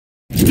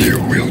You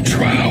will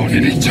drown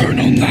in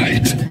eternal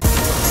night.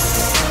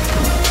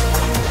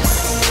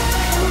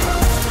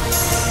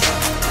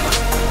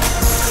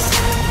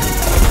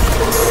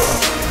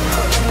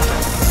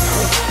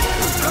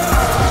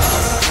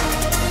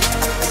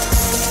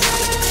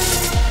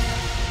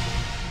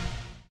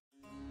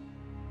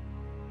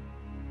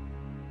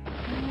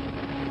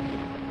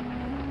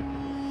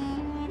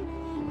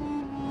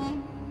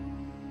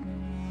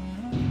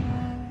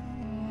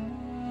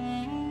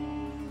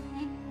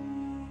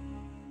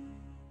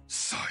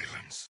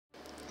 Silence.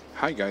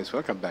 Hi guys,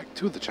 welcome back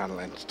to the channel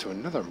and to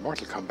another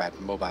Mortal Kombat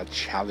Mobile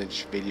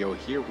Challenge video.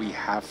 Here we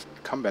have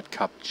Kombat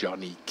Cup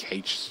Johnny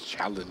Cage's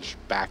challenge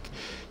back.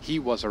 He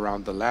was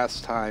around the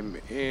last time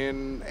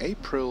in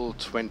April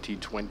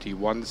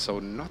 2021, so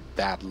not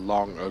that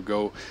long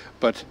ago,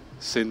 but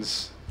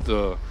since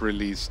the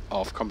release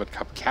of Kombat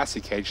Cup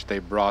Cassie Cage, they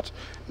brought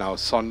now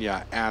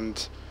Sonya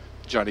and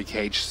Johnny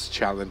Cage's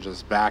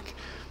challenges back.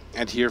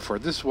 And here for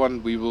this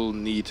one we will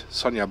need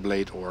Sonya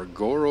Blade or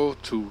Goro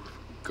to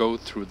go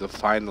through the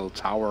final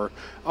tower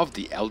of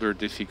the Elder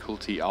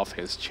difficulty of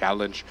his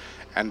challenge.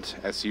 And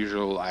as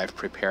usual, I've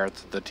prepared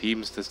the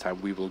teams. This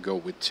time we will go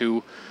with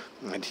 2,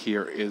 and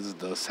here is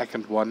the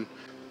second one.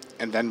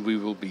 And then we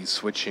will be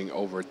switching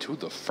over to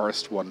the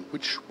first one,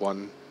 which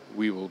one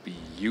we will be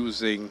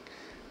using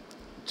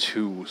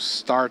to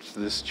start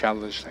this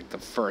challenge. Like the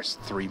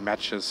first 3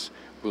 matches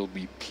will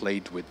be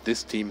played with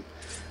this team.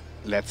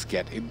 Let's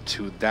get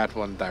into that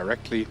one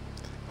directly.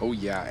 Oh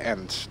yeah,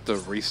 and the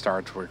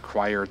restart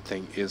required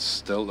thing is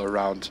still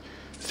around.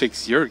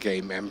 Fix your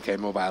game, MK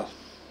Mobile.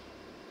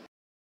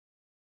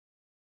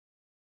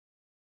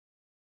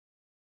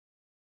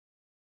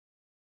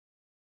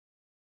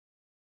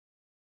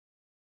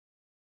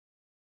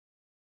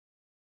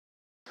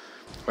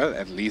 Well,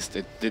 at least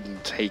it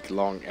didn't take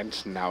long, and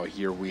now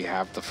here we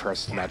have the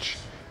first match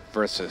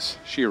versus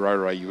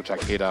Shirai Ryu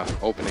Takeda,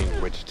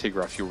 opening with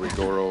Tigra Fury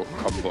Goro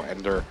combo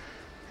ender.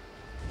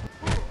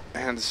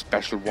 And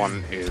special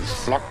one is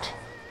blocked.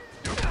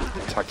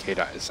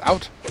 Takeda is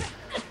out.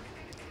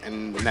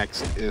 And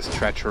next is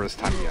Treacherous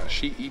Tanya.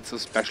 She eats a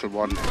special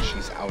one and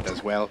she's out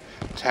as well.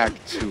 Tag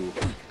to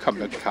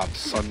Kombat Cup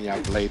Sonya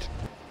Blade,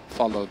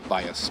 followed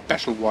by a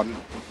special one.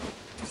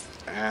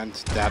 And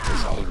that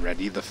is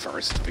already the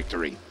first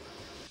victory.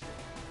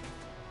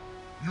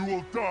 You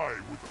will die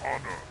with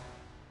honor.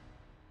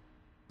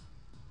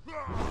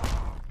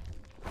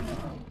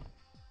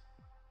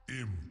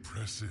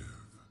 Impressive.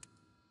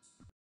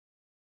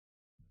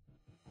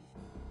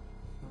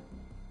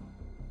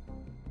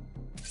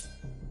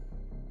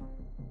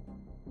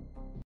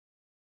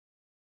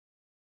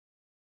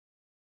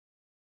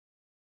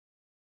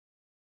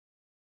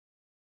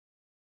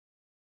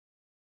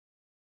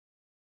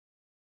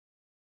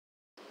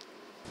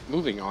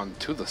 Moving on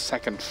to the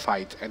second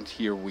fight, and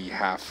here we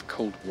have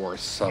Cold War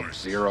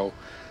Sub-Zero.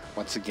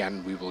 Once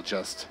again, we will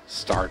just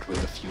start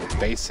with a few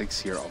basics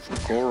here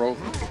of Goro,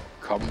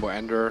 combo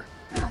ender,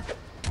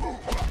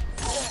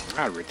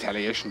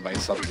 retaliation by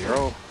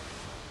Sub-Zero,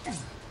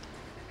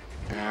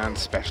 and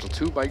special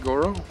 2 by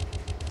Goro.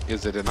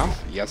 Is it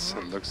enough? Yes,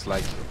 it looks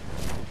like.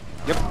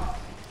 Yep.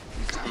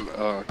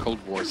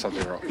 Cold War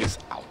Sub-Zero is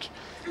out.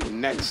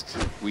 Next,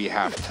 we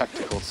have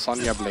Tactical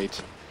Sonya Blade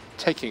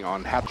taking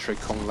on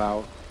Hat-Trick Kung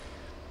Lao.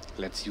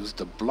 Let's use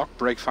the block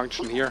break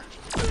function here,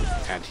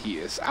 and he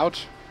is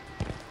out.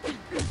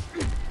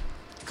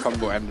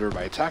 Combo ender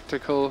by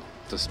Tactical.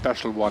 The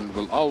special one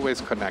will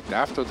always connect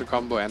after the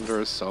combo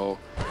ender, so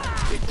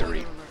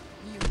victory.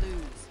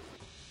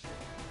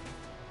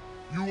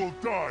 You will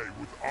die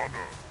with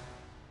honor.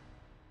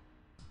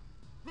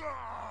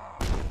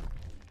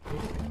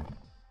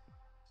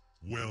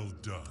 Well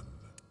done.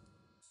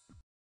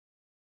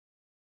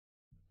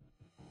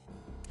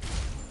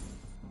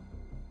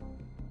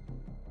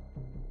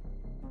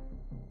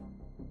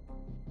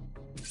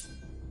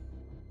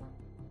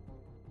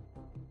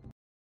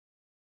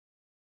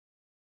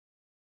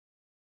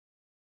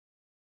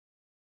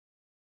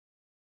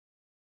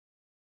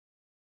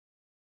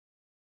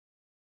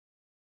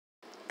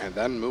 And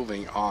then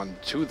moving on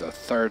to the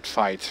third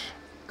fight,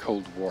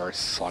 Cold War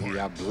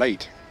Sonya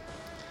Blade.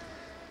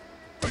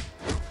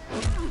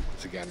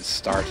 Once again,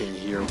 starting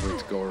here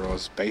with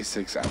Goro's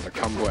basics and the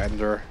combo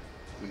ender.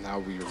 Now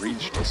we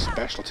reach the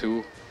special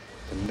 2.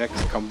 The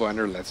next combo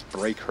ender, let's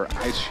break her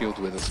ice shield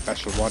with a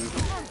special 1.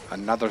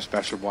 Another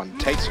special 1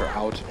 takes her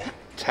out.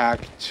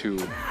 Tag to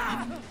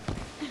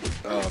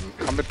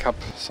Kombat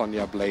Cup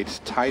Sonya Blade,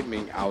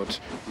 timing out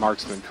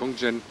Marksman Kung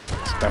Jin.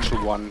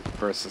 Special 1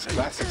 versus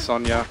Classic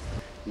Sonya.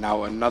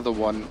 Now another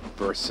one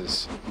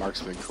versus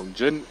Marksman Kung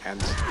Jin, and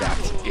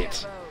that's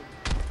it.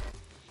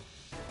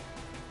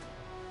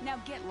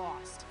 Now get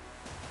lost.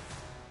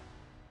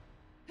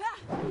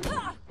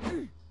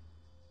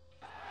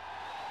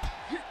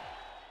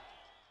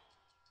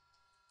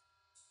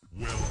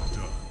 Well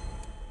done.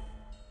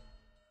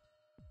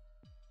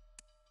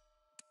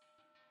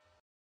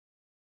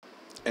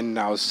 And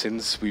now,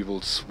 since we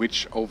will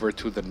switch over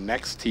to the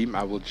next team,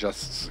 I will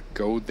just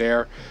go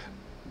there.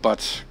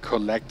 but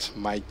collect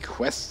my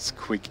quests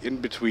quick in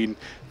between.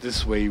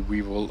 This way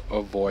we will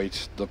avoid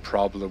the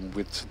problem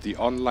with the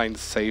online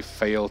save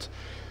failed.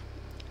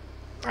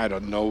 I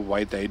don't know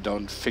why they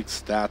don't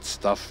fix that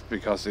stuff,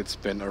 because it's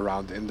been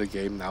around in the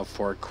game now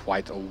for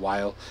quite a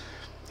while,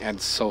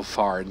 and so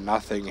far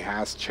nothing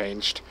has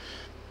changed.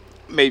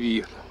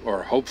 Maybe,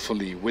 or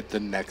hopefully, with the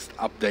next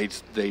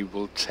update they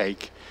will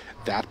take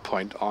that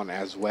point on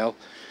as well.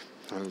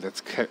 And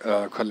let's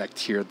collect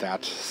here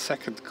that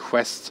second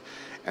quest,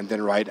 and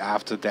then right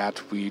after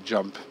that we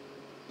jump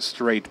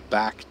straight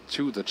back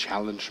to the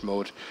challenge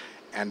mode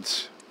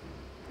and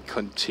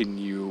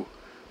continue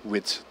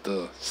with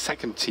the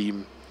second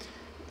team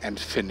and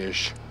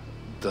finish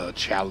the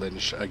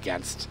challenge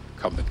against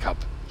Kombat Cup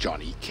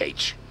Johnny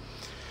Cage.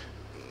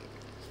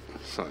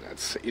 So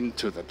that's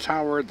into the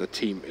tower, the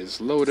team is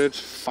loaded,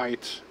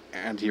 fight,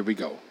 and here we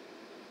go.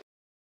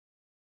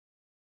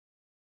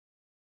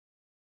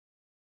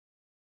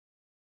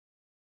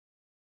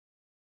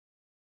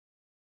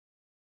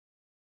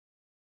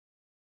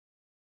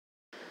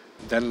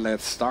 Then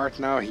let's start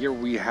now. Here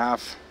we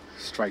have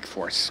Strike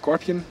Force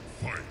Scorpion.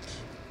 Fight.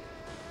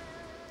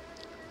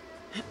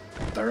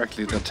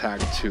 Directly the tag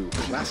to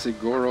Classic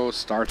Goro,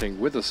 starting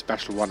with a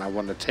special one. I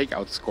want to take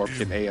out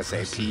Scorpion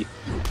ASAP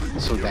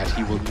so that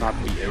he will not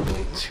be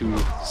able to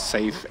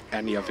save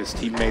any of his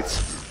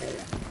teammates.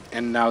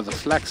 And now the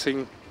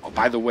flexing. Oh,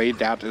 by the way,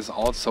 that is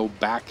also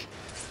back.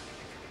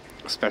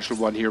 A special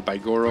one here by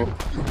Goro.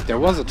 There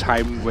was a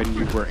time when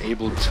you were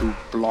able to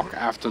block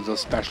after the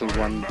special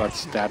one, but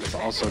that is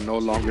also no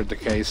longer the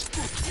case.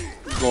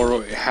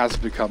 Goro has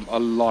become a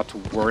lot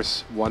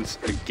worse once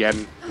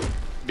again,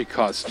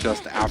 because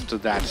just after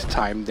that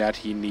time that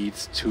he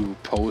needs to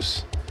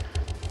pose.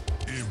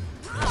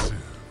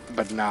 Impressive.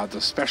 But now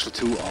the special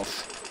 2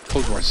 of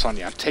Cold War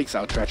Sonya takes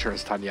out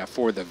Treacherous Tanya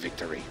for the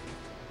victory.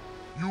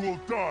 You will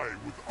die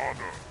with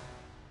honor.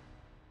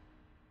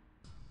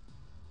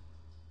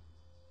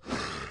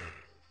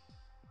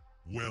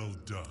 Well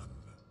done.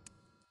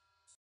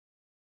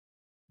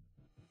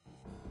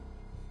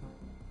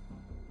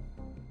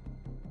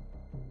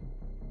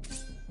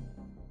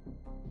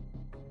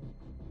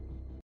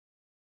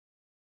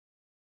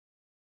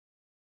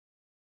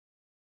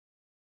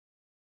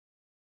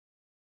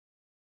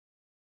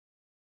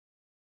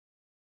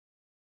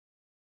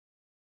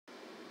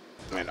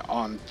 And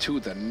on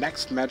to the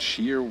next match.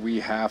 Here we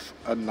have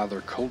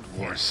another Cold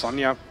War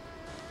Sonya.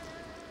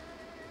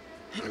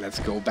 Let's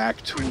go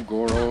back to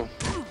Goro.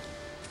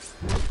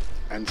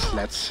 And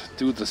let's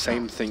do the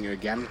same thing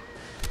again.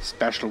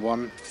 Special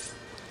one.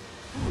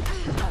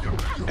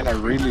 And I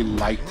really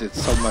liked it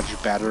so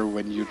much better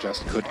when you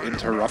just could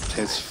interrupt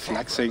his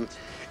flexing.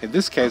 In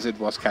this case it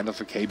was kind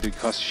of okay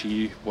because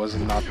she was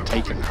not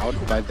taken out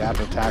by that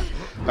attack,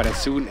 but as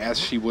soon as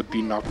she would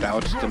be knocked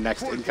out, the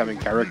next incoming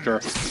character,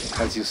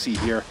 as you see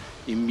here,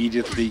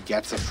 immediately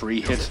gets a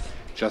free hit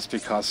just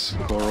because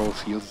Goro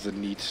feels the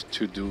need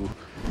to do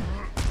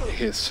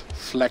his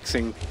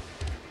flexing.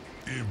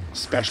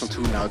 Special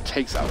 2 now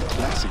takes out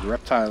Classic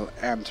Reptile,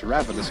 and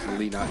Ravenous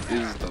Melina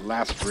is the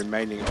last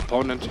remaining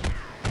opponent.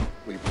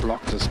 We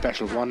block the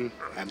special 1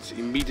 and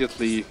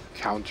immediately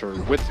counter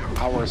with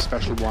our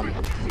special 1,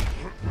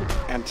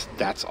 and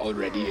that's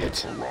already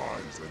it.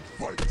 Arise and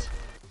fight.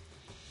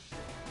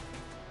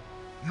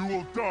 You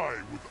will die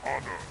with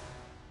honor.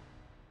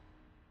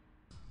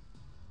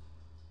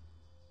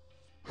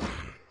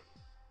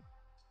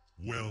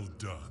 Well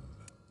done.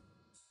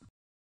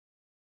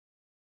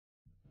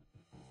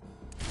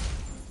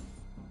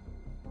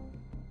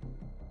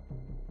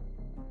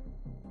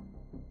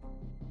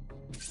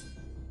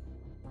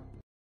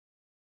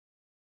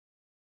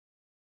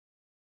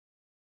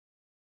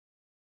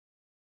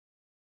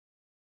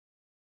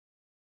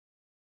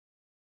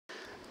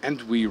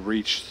 And we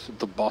reached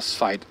the boss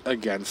fight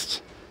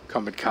against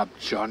Kombat Cup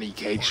Johnny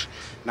Cage.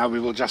 Now we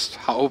will just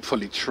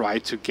hopefully try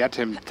to get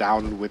him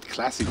down with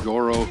Classic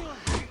Goro,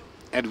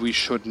 and we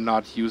should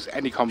not use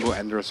any combo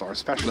enders or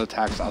special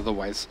attacks,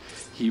 otherwise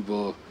he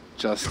will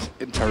just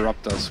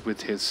interrupt us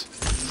with his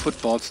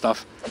football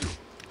stuff.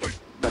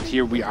 But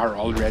here we are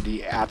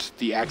already at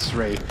the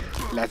X-Ray.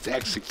 Let's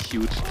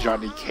execute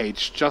Johnny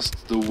Cage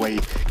just the way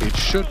it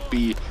should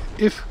be.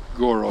 If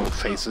Goro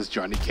faces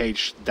Johnny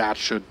Cage, that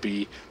should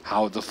be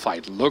how the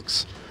fight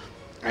looks.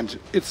 And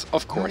it's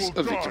of course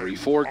a victory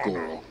for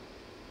Goro.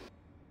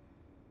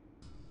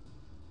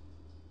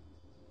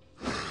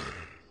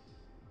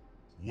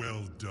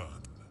 Well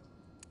done.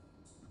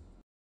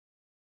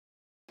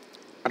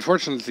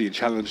 Unfortunately, in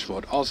challenge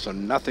mode also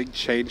nothing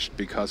changed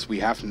because we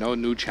have no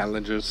new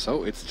challenges,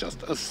 so it's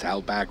just a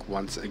sellback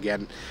once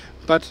again.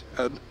 But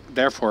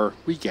therefore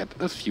we get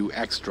a few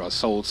extra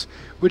souls,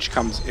 which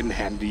comes in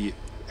handy,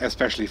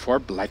 especially for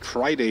Black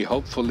Friday,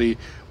 hopefully,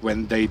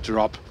 when they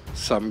drop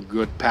some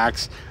good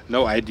packs.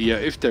 No idea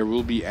if there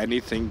will be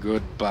anything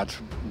good, but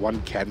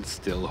one can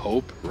still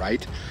hope,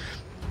 right?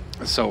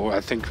 So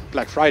I think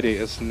Black Friday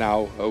is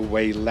now a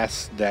way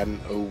less than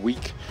a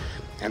week,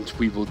 and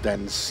we will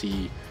then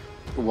see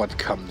what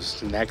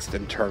comes next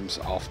in terms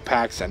of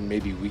packs, and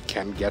maybe we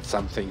can get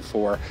something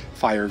for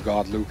Fire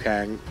God Liu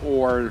Kang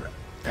or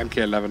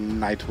MK11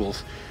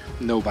 Nightwolf.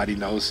 Nobody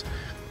knows.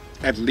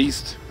 At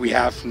least we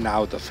have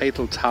now the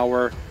Fatal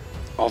Tower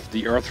of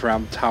the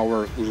Earthrealm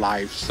Tower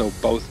live, so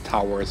both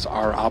towers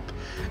are up,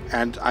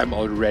 and I'm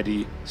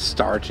already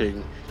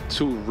starting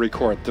to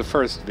record the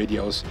first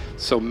videos,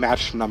 so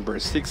match number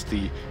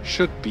 60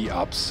 should be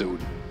up soon.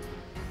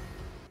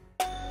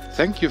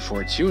 Thank you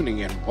for tuning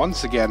in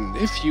once again.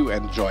 If you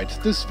enjoyed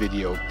this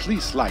video,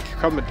 please like,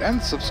 comment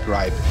and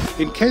subscribe.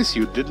 In case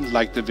you didn't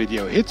like the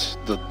video, hit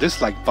the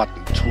dislike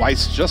button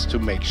twice just to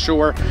make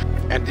sure.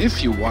 And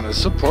if you want to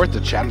support the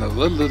channel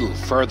a little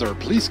further,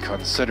 please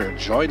consider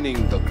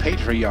joining the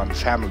Patreon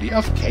family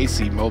of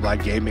KC Mobile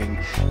Gaming.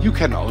 You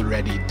can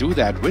already do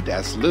that with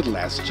as little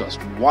as just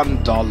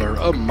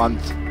 $1 a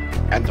month.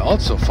 And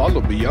also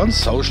follow me on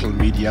social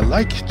media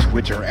like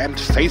Twitter and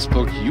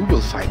Facebook. You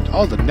will find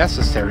all the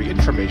necessary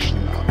information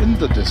in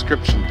the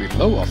description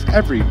below of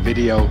every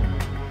video.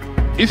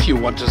 If you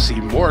want to see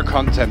more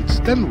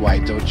content, then why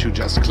don't you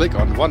just click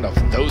on one of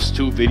those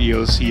two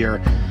videos here.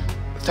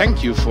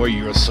 Thank you for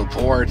your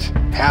support.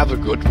 Have a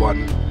good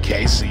one.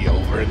 KC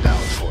over and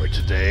out for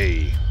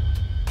today.